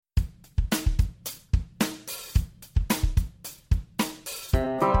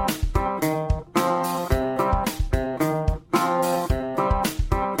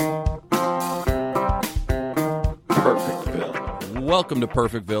Welcome to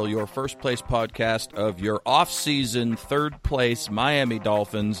Perfectville, your first place podcast of your off-season third place Miami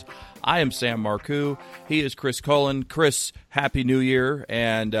Dolphins. I am Sam Marcoux. He is Chris Cullen. Chris, Happy New Year,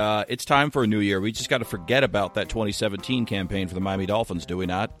 and it's time for a new year. We just got to forget about that 2017 campaign for the Miami Dolphins, do we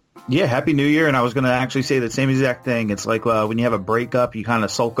not? Yeah, Happy New Year, and I was going to actually say the same exact thing. It's like when you have a breakup, you kind of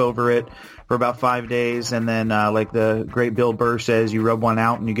sulk over it for about 5 days, and then like the great Bill Burr says, you rub one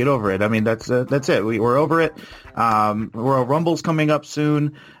out and you get over it. I mean, that's it. We're over it. Royal Rumble's coming up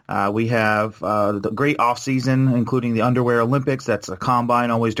soon. We have the great off-season, including the Underwear Olympics. That's a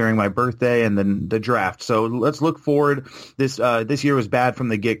combine always during my birthday, and then the draft. So let's look forward. This year was bad from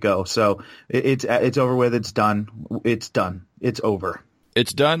the get-go, so it's over with. It's done. It's done. It's over.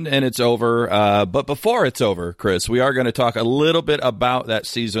 It's done and it's over. But before it's over, Chris, we are going to talk a little bit about that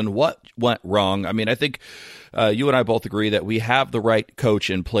season. What went wrong? I mean, I think you and I both agree that we have the right coach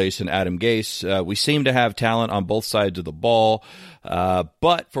in place in Adam Gase. We seem to have talent on both sides of the ball.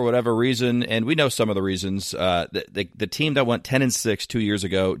 But for whatever reason, and we know some of the reasons, the team that went 10-6 2 years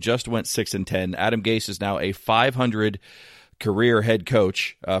ago just went 6-10. Adam Gase is now a 500 career head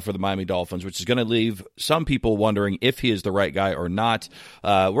coach for the Miami Dolphins, which is going to leave some people wondering if he is the right guy or not.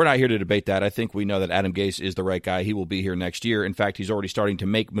 We're not here to debate that. I think we know that Adam Gase is the right guy. He will be here next year. In fact, he's already starting to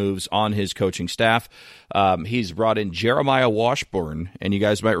make moves on his coaching staff. He's brought in Jeremiah Washburn, and you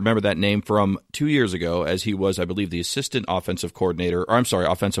guys might remember that name from 2 years ago, as he was, I believe, the assistant offensive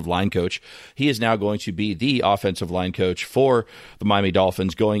line coach. He is now going to be the offensive line coach for the Miami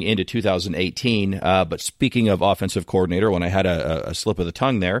Dolphins going into 2018. But speaking of offensive coordinator, when I had a slip of the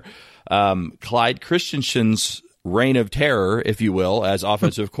tongue there, Clyde Christensen's reign of terror, if you will, as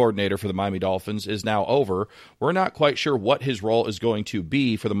offensive coordinator for the Miami Dolphins is now over. We're not quite sure what his role is going to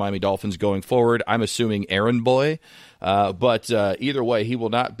be for the Miami Dolphins going forward. I'm assuming errand boy, but either way, he will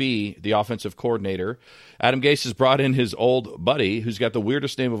not be the offensive coordinator. Adam Gase has brought in his old buddy, who's got the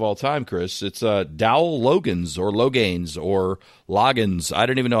weirdest name of all time, Chris. It's Dowell Logans or Logains or Loggins. I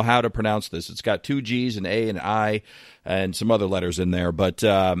don't even know how to pronounce this. It's got 2 G's, an A, and an I, and some other letters in there. But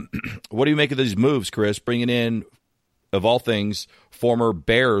what do you make of these moves, Chris, bringing in, of all things, former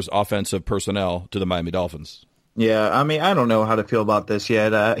Bears offensive personnel to the Miami Dolphins? Yeah, I mean, I don't know how to feel about this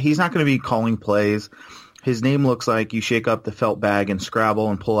yet. He's not going to be calling plays. His name looks like you shake up the felt bag and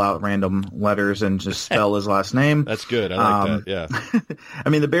Scrabble and pull out random letters and just spell his last name. That's good. I like that, yeah. I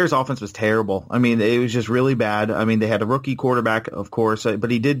mean, the Bears' offense was terrible. I mean, it was just really bad. I mean, they had a rookie quarterback, of course,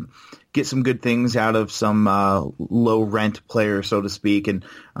 but he did get some good things out of some low-rent players, so to speak, and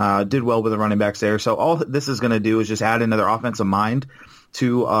did well with the running backs there. So all this is going to do is just add another offensive mind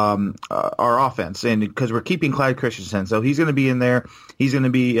to our offense, and because we're keeping Clyde Christensen, so he's going to be in there. He's going to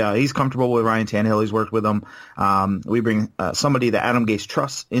be he's comfortable with Ryan Tannehill. He's worked with him. We bring somebody that Adam Gase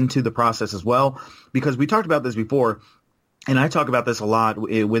trusts into the process as well, because we talked about this before, and I talk about this a lot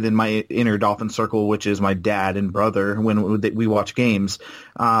within my inner Dolphin circle, which is my dad and brother when we watch games.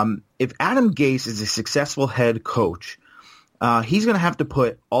 If Adam Gase is a successful head coach, he's going to have to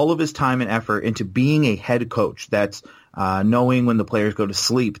put all of his time and effort into being a head coach. That's knowing when the players go to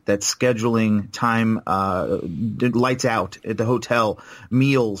sleep, that's scheduling time, lights out at the hotel,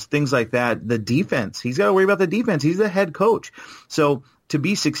 meals, things like that. The defense, he's got to worry about the defense. He's the head coach. So to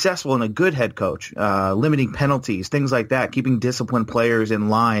be successful and a good head coach, limiting penalties, things like that, keeping disciplined players in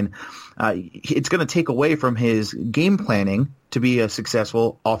line, it's going to take away from his game planning to be a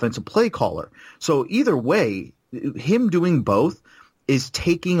successful offensive play caller. So either way, him doing both is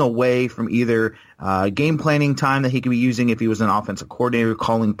taking away from either game planning time that he could be using if he was an offensive coordinator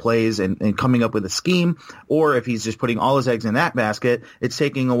calling plays and coming up with a scheme, or if he's just putting all his eggs in that basket, it's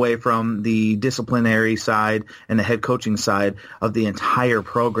taking away from the disciplinary side and the head coaching side of the entire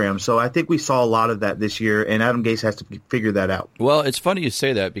program. So I think we saw a lot of that this year, and Adam Gase has to figure that out. Well, it's funny you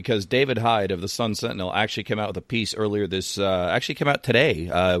say that, because David Hyde of the Sun Sentinel actually came out with a piece earlier actually came out today.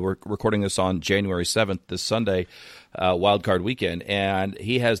 We're recording this on January 7th, this Sunday, Wild Card weekend, and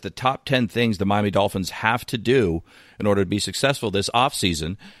he has the top 10 things the Miami Dolphins have to do in order to be successful this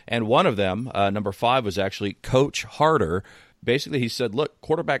offseason, and one of them, number 5, was actually coach harder. Basically, he said, look,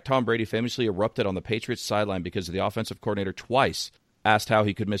 quarterback Tom Brady famously erupted on the Patriots sideline because the offensive coordinator twice asked how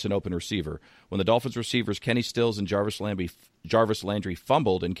he could miss an open receiver. When the Dolphins receivers Kenny Stills and Jarvis Landry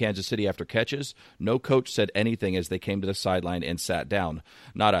fumbled in Kansas City after catches, no coach said anything as they came to the sideline and sat down.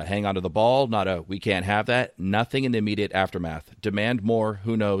 Not a hang on to the ball, not a we can't have that, nothing in the immediate aftermath. Demand more,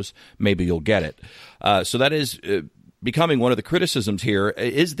 who knows, maybe you'll get it. So that is becoming one of the criticisms here.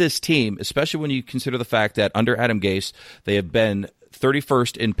 Is this team, especially when you consider the fact that under Adam Gase, they have been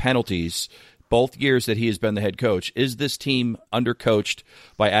 31st in penalties both years that he has been the head coach. Is this team undercoached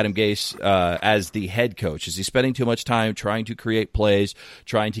by Adam Gase as the head coach? Is he spending too much time trying to create plays,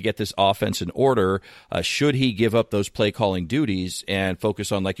 trying to get this offense in order? Should he give up those play-calling duties and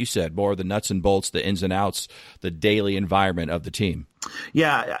focus on, like you said, more of the nuts and bolts, the ins and outs, the daily environment of the team?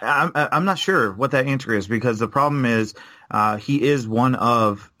 Yeah, I'm not sure what that answer is, because the problem is he is one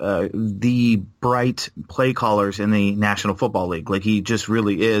of the bright play callers in the National Football League. Like, he just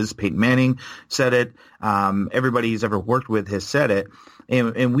really is. Peyton Manning said it. Everybody he's ever worked with has said it.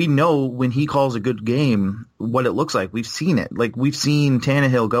 And we know when he calls a good game what it looks like. We've seen it. Like, we've seen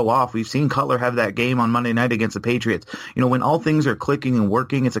Tannehill go off. We've seen Cutler have that game on Monday night against the Patriots. You know, when all things are clicking and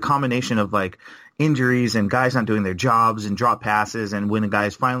working, it's a combination of, like, injuries and guys not doing their jobs and drop passes, and when a guy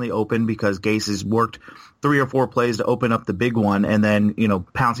is finally open because Gase has worked 3 or 4 plays to open up the big one, and then, you know,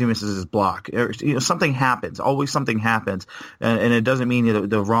 Pouncey misses his block. Or, you know, something happens. Always something happens, and it doesn't mean that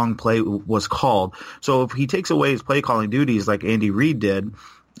the wrong play was called. So if he takes away his play calling duties like Andy Reid did,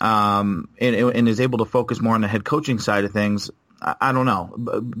 and is able to focus more on the head coaching side of things, I don't know,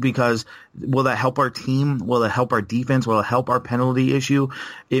 because will that help our team? Will it help our defense? Will it help our penalty issue?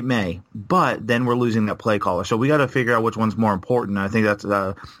 It may, but then we're losing that play caller. So we got to figure out which one's more important. I think that's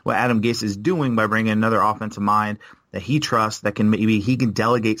what Adam Gase is doing by bringing another offensive mind that he trusts, that can maybe he can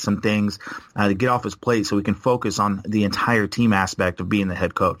delegate some things to get off his plate so we can focus on the entire team aspect of being the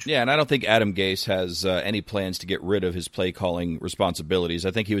head coach. Yeah, and I don't think Adam Gase has any plans to get rid of his play calling responsibilities.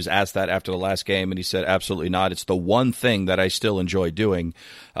 I think he was asked that after the last game, and he said, absolutely not. It's the one thing that I still enjoy doing,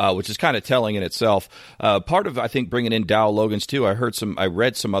 which is kind of telling in itself. Part of, I think, bringing in Dowell Logans, too, I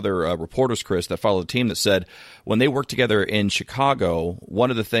read some other reporters, Chris, that follow the team that said when they worked together in Chicago,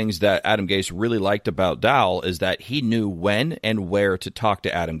 one of the things that Adam Gase really liked about Dowell is that he knew when and where to talk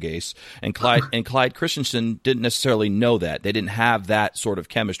to Adam Gase, and Clyde Christensen didn't necessarily know that. They didn't have that sort of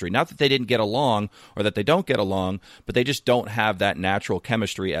chemistry. Not that they didn't get along or that they don't get along, but they just don't have that natural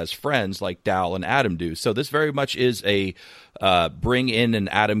chemistry as friends like Dowell and Adam do. So this very much is a bring in an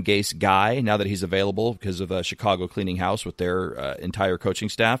Adam Gase guy now that he's available because of Chicago cleaning house with their entire coaching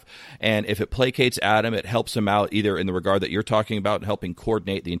staff. And if it placates Adam, it helps him out either in the regard that you're talking about, helping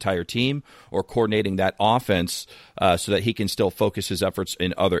coordinate the entire team, or coordinating that offense so that he can still focus his efforts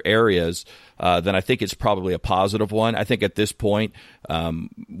in other areas. Then I think it's probably a positive one. I think at this point,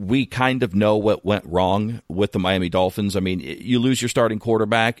 we kind of know what went wrong with the Miami Dolphins. I mean, you lose your starting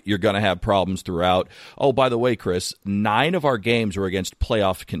quarterback, you're going to have problems throughout. Oh, by the way, Chris, 9 of our games were against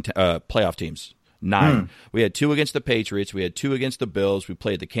playoff teams. 9. We had 2 against the Patriots. We had 2 against the Bills. We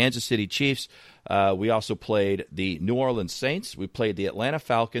played the Kansas City Chiefs. We also played the New Orleans Saints. We played the Atlanta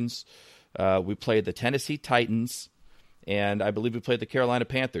Falcons. We played the Tennessee Titans. And I believe we played the Carolina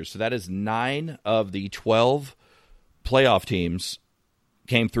Panthers. So that is 9 of the 12 playoff teams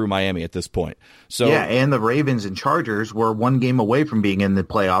came through Miami at this point. So yeah, and the Ravens and Chargers were 1 game away from being in the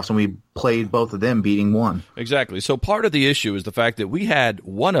playoffs, and we played both of them, beating 1. Exactly. So part of the issue is the fact that we had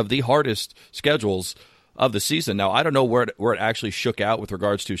one of the hardest schedules of the season. Now, I don't know where it actually shook out with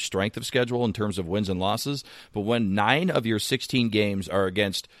regards to strength of schedule in terms of wins and losses, but when 9 of your 16 games are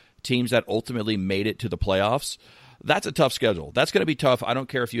against teams that ultimately made it to the playoffs, that's a tough schedule. That's going to be tough. I don't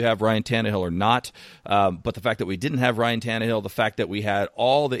care if you have Ryan Tannehill or not, but the fact that we didn't have Ryan Tannehill, the fact that we had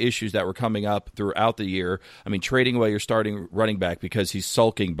all the issues that were coming up throughout the year, I mean, trading away your starting running back because he's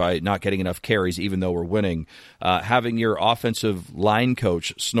sulking by not getting enough carries even though we're winning, having your offensive line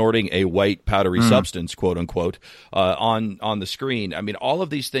coach snorting a white powdery substance, quote unquote, on the screen. I mean, all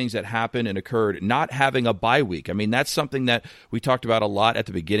of these things that happened and occurred, not having a bye week. I mean, that's something that we talked about a lot at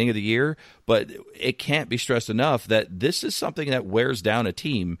the beginning of the year, but it can't be stressed enough that this is something that wears down a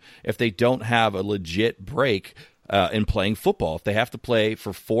team if they don't have a legit break in playing football. If they have to play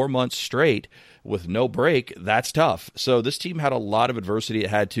for 4 months straight with no break, that's tough. So this team had a lot of adversity it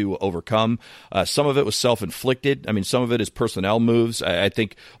had to overcome. Some of it was self-inflicted. I mean, some of it is personnel moves. I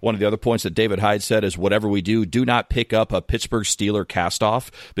think one of the other points that David Hyde said is whatever we do not pick up a Pittsburgh Steeler cast-off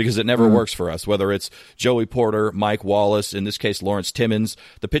because it never works for us, whether it's Joey Porter, Mike Wallace, in this case Lawrence Timmons.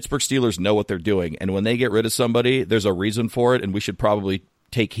 The Pittsburgh Steelers know what they're doing, and when they get rid of somebody, there's a reason for it, and we should probably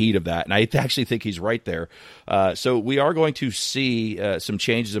take heed of that. And I actually think he's right there. So we are going to see some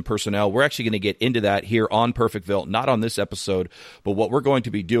changes in personnel. We're actually going to get into that here on Perfectville, not on this episode, but what we're going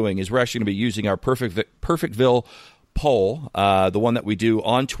to be doing is we're actually going to be using our Perfectville poll, the one that we do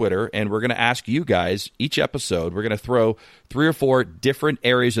on Twitter, and we're going to ask you guys each episode. We're going to throw 3 or 4 different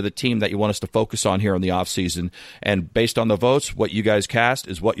areas of the team that you want us to focus on here in the offseason. And based on the votes, what you guys cast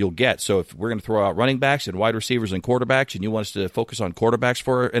is what you'll get. So if we're going to throw out running backs and wide receivers and quarterbacks, and you want us to focus on quarterbacks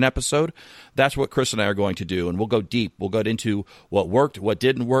for an episode, that's what Chris and I are going to do. And we'll go deep. We'll go into what worked, what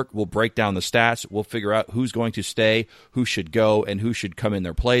didn't work. We'll break down the stats. We'll figure out who's going to stay, who should go, and who should come in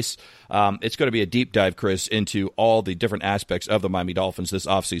their place. It's going to be a deep dive, Chris, into all the different aspects of the Miami Dolphins this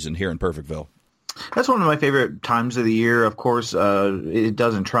offseason here in Perfectville. That's one of my favorite times of the year. Of course, it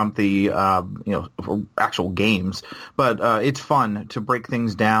doesn't trump the actual games, but it's fun to break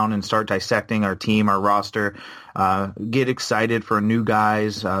things down and start dissecting our team, our roster. Get excited for new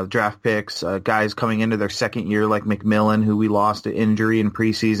guys, draft picks, guys coming into their second year like McMillan, who we lost to injury in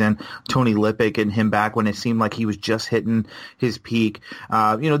preseason, Tony Lippick and him back when it seemed like he was just hitting his peak.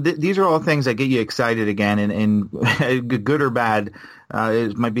 These are all things that get you excited again, and good or bad.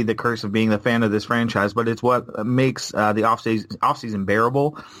 It might be the curse of being the fan of this franchise, but it's what makes the offseason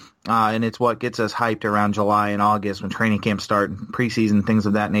bearable. And it's what gets us hyped around July and August when training camps start, preseason, things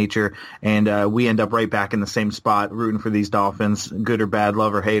of that nature. And we end up right back in the same spot rooting for these Dolphins, good or bad,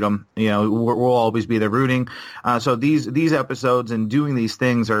 love or hate them. We'll always be there rooting. So these episodes and doing these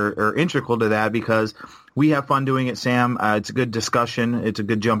things are integral to that because we have fun doing it, Sam. It's a good discussion. It's a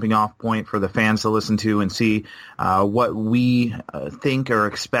good jumping off point for the fans to listen to and see what we think or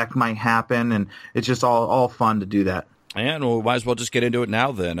expect might happen. And it's just all fun to do that. And we might as well just get into it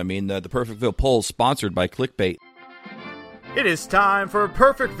now then. I mean, the Perfectville poll is sponsored by Clickbait. It is time for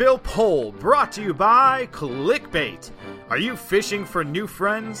Perfectville poll, brought to you by Clickbait. Are you fishing for new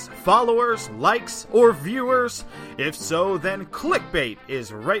friends, followers, likes, or viewers? If so, then Clickbait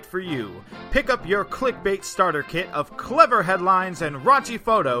is right for you. Pick up your Clickbait starter kit of clever headlines and raunchy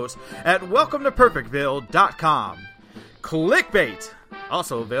photos at welcometoperfectville.com. Clickbait,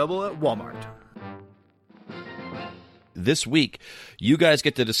 also available at Walmart. This week, you guys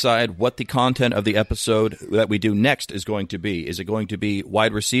get to decide what the content of the episode that we do next is going to be. Is it going to be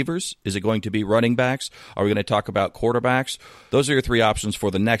wide receivers? Is it going to be running backs? Are we going to talk about quarterbacks? Those are your 3 options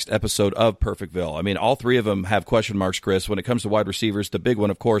for the next episode of Perfectville. I mean, all 3 of them have question marks, Chris. When it comes to wide receivers, the big one,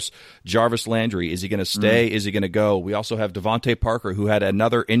 of course, Jarvis Landry. Is he going to stay? Is he going to go? We also have Devontae Parker, who had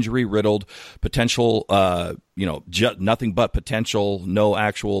another injury-riddled potential, nothing but potential, no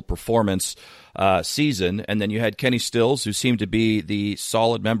actual performance season. And then you had Kenny Stills, who seemed to be the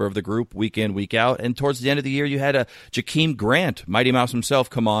solid member of the group week in, week out. And towards the end of the year, you had a Jakeem Grant, Mighty Mouse himself,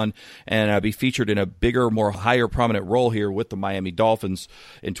 come on and be featured in a bigger, more higher prominent role here with the Miami Dolphins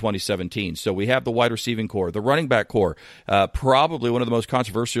in 2017. So we have the wide receiving core, the running back core, probably one of the most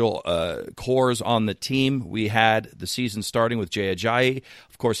controversial cores on the team. We had the season starting with Jay Ajayi.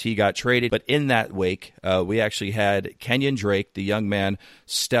 Of course, he got traded. But in that wake, we actually had Kenyon Drake, the young man,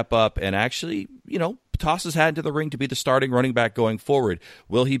 step up and actually, toss his hat into the ring to be the starting running back going forward.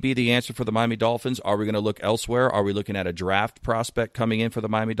 Will he be the answer for the Miami Dolphins? Are we going to look elsewhere? Are we looking at a draft prospect coming in for the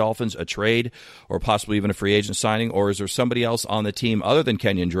Miami Dolphins, a trade, or possibly even a free agent signing? Or is there somebody else on the team other than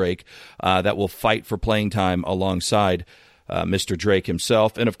Kenyon Drake that will fight for playing time alongside Mr. Drake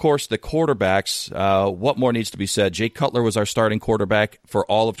himself? And, of course, the quarterbacks, what more needs to be said? Jay Cutler was our starting quarterback for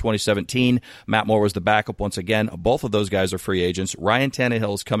all of 2017. Matt Moore was the backup once again. Both of those guys are free agents. Ryan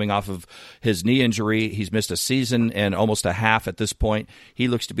Tannehill is coming off of his knee injury. He's missed a season and almost a half at this point. He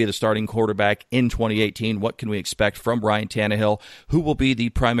looks to be the starting quarterback in 2018. What can we expect from Ryan Tannehill? Who will be the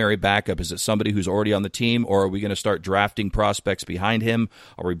primary backup? Is it somebody who's already on the team, or are we going to start drafting prospects behind him?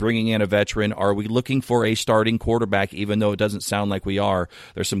 Are we bringing in a veteran? Are we looking for a starting quarterback, even though it doesn't sound like we are?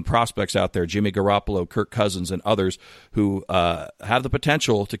 There's some prospects out there, Jimmy Garoppolo, Kirk Cousins, and others who have the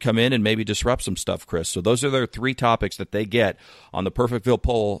potential to come in and maybe disrupt some stuff, Chris. So those are their 3 topics that they get on the Perfectville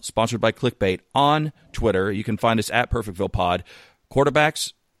poll, sponsored by Clickbait on Twitter. You can find us at Perfectville Pod.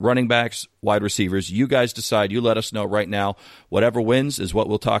 Quarterbacks, running backs, wide receivers. You guys decide. You let us know right now. Whatever wins is what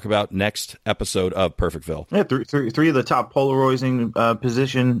we'll talk about next episode of Perfectville. Yeah, three of the top polarizing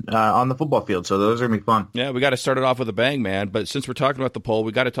position on the football field, so those are going to be fun. Yeah, we got to start it off with a bang, man. But since we're talking about the poll,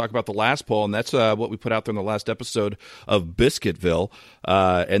 we got to talk about the last poll, and that's what we put out there in the last episode of Biscuitville.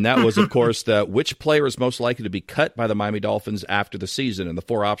 And that was, of course, which player is most likely to be cut by the Miami Dolphins after the season. And the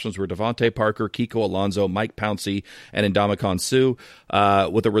 4 options were Devontae Parker, Kiko Alonso, Mike Pouncey, and Ndamukong Suh.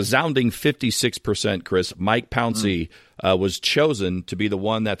 With a resounding 56%, Chris, Mike Pouncey was chosen to be the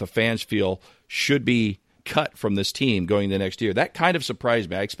one that the fans feel should be cut from this team going into next year. That kind of surprised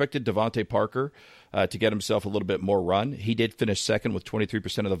me. I expected Devontae Parker to get himself a little bit more run. He did finish second with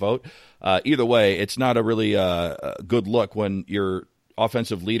 23% of the vote. Either way, it's not a really good look when you're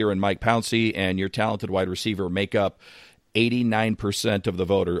offensive leader in Mike Pouncey and your talented wide receiver make up 89% of the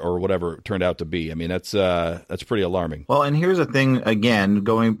vote or whatever it turned out to be. I mean, that's pretty alarming. Well, and here's the thing, again,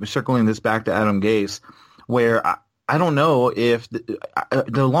 circling this back to Adam Gase, where I don't know if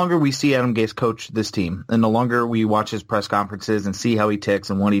the longer we see Adam Gase coach this team and the longer we watch his press conferences and see how he ticks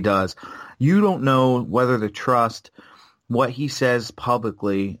and what he does, you don't know whether to trust what he says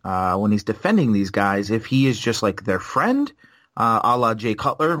publicly when he's defending these guys, if he is just like their friend, a la Jay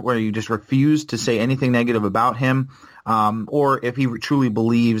Cutler, where you just refuse to say anything negative about him, or if he truly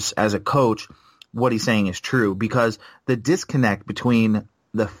believes as a coach what he's saying is true. Because the disconnect between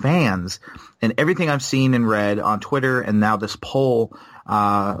the fans and everything I've seen and read on Twitter and now this poll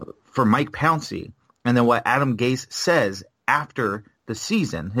for Mike Pouncey, and then what Adam Gase says after the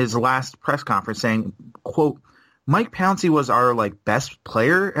season, his last press conference saying, quote, Mike Pouncey was our best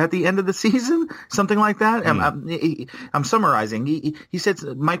player at the end of the season, something like that. I'm summarizing. He said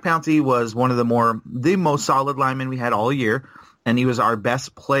Mike Pouncey was one of the most solid linemen we had all year, and he was our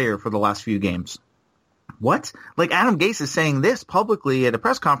best player for the last few games. What? Adam Gase is saying this publicly at a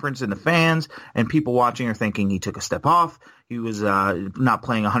press conference, and the fans and people watching are thinking he took a step off. He was not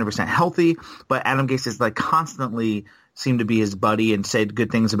playing 100% healthy, but Adam Gase is constantly seemed to be his buddy and said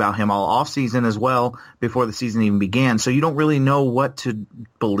good things about him all offseason as well before the season even began. So you don't really know what to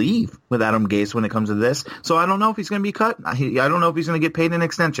believe with Adam Gase when it comes to this. So I don't know if he's going to be cut. I don't know if he's going to get paid an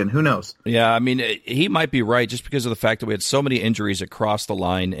extension. Who knows? Yeah, I mean, he might be right just because of the fact that we had so many injuries across the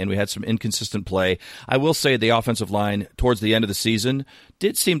line and we had some inconsistent play. I will say the offensive line towards the end of the season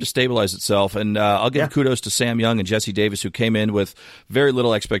did seem to stabilize itself, and I'll give kudos to Sam Young and Jesse Davis, who came in with very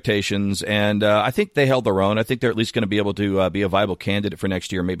little expectations, and I think they held their own. I think they're at least going to be able to be a viable candidate for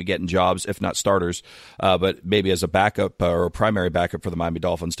next year, maybe getting jobs, if not starters, but maybe as a backup or a primary backup for the Miami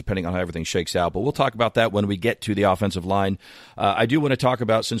Dolphins, depending on how everything shakes out. But we'll talk about that when we get to the offensive line. I do want to talk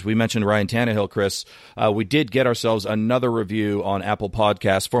about, since we mentioned Ryan Tannehill, Chris, we did get ourselves another review on Apple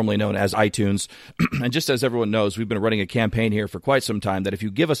Podcasts, formerly known as iTunes. And just as everyone knows, we've been running a campaign here for quite some time that if you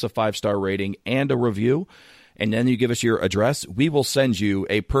give us a 5-star rating and a review, and then you give us your address, we will send you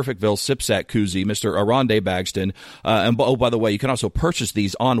a Perfectville Sipsack koozie, Mr. Aronde Bagston. And by the way, you can also purchase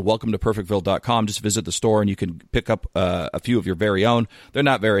these on welcometoperfectville.com. Just visit the store and you can pick up a few of your very own. They're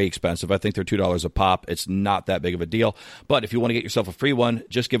not very expensive. I think they're $2 a pop. It's not that big of a deal. But if you want to get yourself a free one,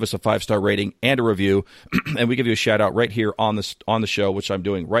 just give us a 5-star rating and a review, and we give you a shout out right here on the show, which I'm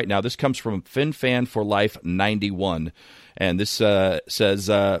doing right now. This comes from FinFan for Life 91, and this says,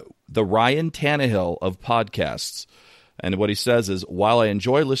 the Ryan Tannehill of podcasts. And what he says is, while I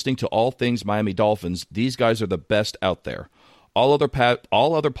enjoy listening to all things Miami Dolphins, these guys are the best out there. All other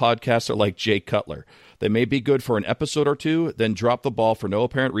podcasts are like Jay Cutler. They may be good for an episode or two, then drop the ball for no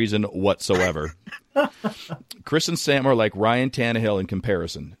apparent reason whatsoever. Chris and Sam are like Ryan Tannehill in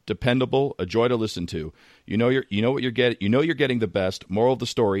comparison. Dependable, a joy to listen to. You know what you're getting. You know you're getting the best. Moral of the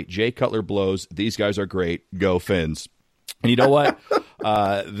story: Jay Cutler blows. These guys are great. Go Fins. And you know what?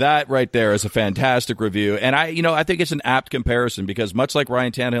 That right there is a fantastic review. And I think it's an apt comparison because much like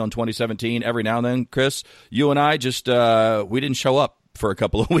Ryan Tannehill in 2017, every now and then, Chris, you and I just we didn't show up for a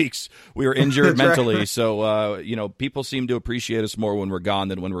couple of weeks. We were injured mentally. Right. So, people seem to appreciate us more when we're gone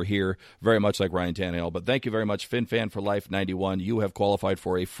than when we're here, very much like Ryan Tannehill. But thank you very much, FinFan for Life 91. You have qualified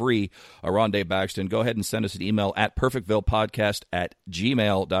for a free Aronde Bagston. Go ahead and send us an email at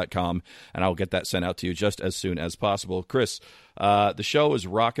perfectvillepodcast@gmail.com, and I'll get that sent out to you just as soon as possible. Chris, the show is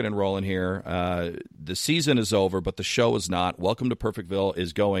rocking and rolling here. The season is over, but the show is not. Welcome to Perfectville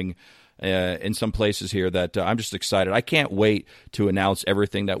is going in some places here that I'm just excited. I can't wait to announce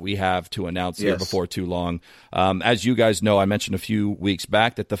everything that we have to announce here before too long. As you guys know, I mentioned a few weeks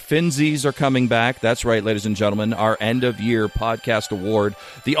back that the Finzies are coming back. That's right, ladies and gentlemen, our end-of-year podcast award,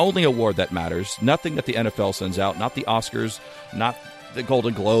 the only award that matters, nothing that the NFL sends out, not the Oscars, not the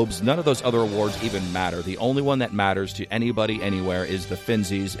Golden Globes, none of those other awards even matter. The only one that matters to anybody anywhere is the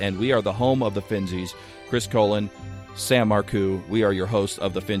Finzies, and we are the home of the Finzies. Chris Colin, Sam Marcoux, we are your hosts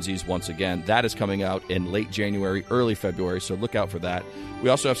of the Finzies once again. That is coming out in late January, early February, so look out for that. We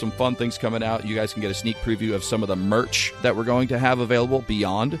also have some fun things coming out. You guys can get a sneak preview of some of the merch that we're going to have available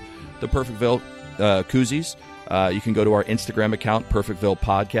beyond the Perfectville koozies. You can go to our Instagram account, Perfectville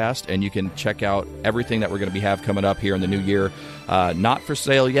Podcast, and you can check out everything that we're going to have coming up here in the new year. Not for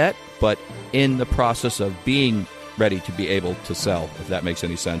sale yet, but in the process of being ready to be able to sell, if that makes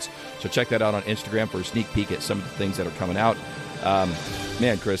any sense. So check that out on Instagram for a sneak peek at some of the things that are coming out.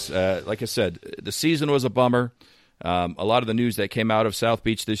 Man, Chris, like I said, the season was a bummer. A lot of the news that came out of South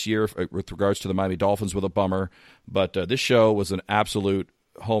Beach this year with regards to the Miami Dolphins was a bummer. But this show was an absolute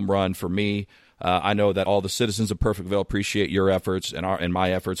home run for me. I know that all the citizens of Perfectville appreciate your efforts and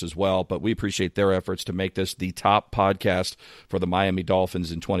my efforts as well, but we appreciate their efforts to make this the top podcast for the Miami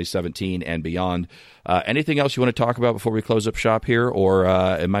Dolphins in 2017 and beyond. Anything else you want to talk about before we close up shop here, or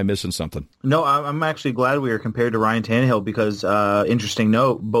am I missing something? No, I'm actually glad we are compared to Ryan Tannehill because, interesting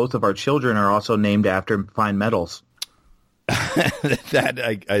note, both of our children are also named after fine metals.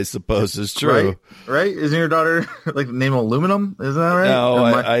 That I suppose is true, right? Isn't your daughter like named aluminum? Isn't that right? No,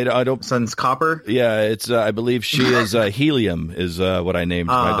 I don't. Son's copper. Yeah, it's. I believe she is helium. Is what I named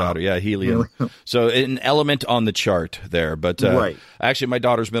my daughter. Yeah, helium. So an element on the chart there, but right. Actually, my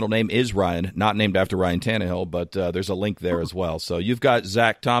daughter's middle name is Ryan, not named after Ryan Tannehill, but there's a link there as well. So you've got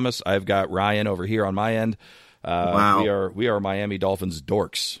Zach Thomas, I've got Ryan over here on my end. Wow, we are Miami Dolphins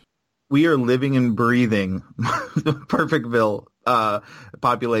dorks. We are living and breathing Perfectville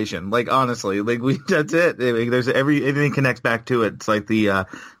population. Like, honestly, like that's it. There's everything connects back to it. It's like the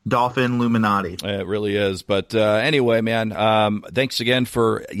Dolphin Illuminati. It really is. But anyway, man, thanks again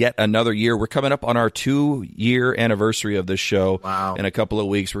for yet another year. We're coming up on our 2-year anniversary of this show in a couple of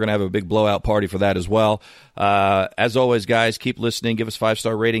weeks. We're going to have a big blowout party for that as well. As always, guys, keep listening. Give us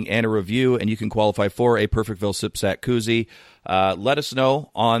 5-star rating and a review, and you can qualify for a Perfectville Sip Sack Koozie. Let us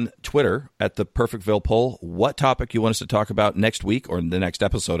know on Twitter at the Perfectville Poll what topic you want us to talk about next week, or in the next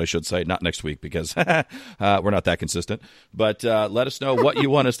episode, I should say, not next week because we're not that consistent. But let us know what you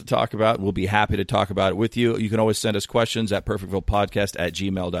want us to talk about. We'll be happy to talk about it with you. You can always send us questions at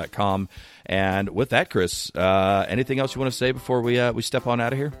perfectvillepodcast@gmail.com. And with that, Chris, anything else you want to say before we step on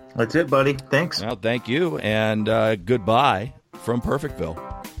out of here? That's it, buddy. Thanks. Well, thank you, and goodbye from Perfectville.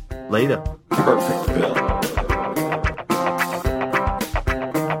 Later. Perfectville.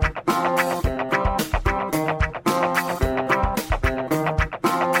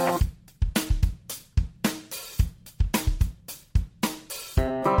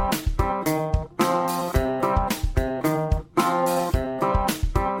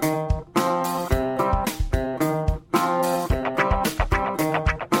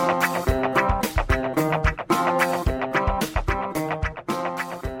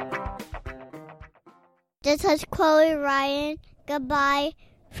 This is Chloe Ryan. Goodbye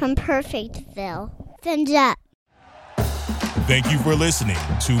from Perfectville. Thumbs up. Thank you for listening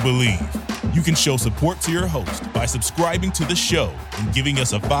to Believe. You can show support to your host by subscribing to the show and giving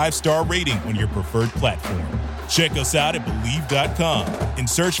us a 5-star rating on your preferred platform. Check us out at Believe.com and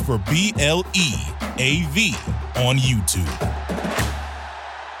search for BLEAV on YouTube.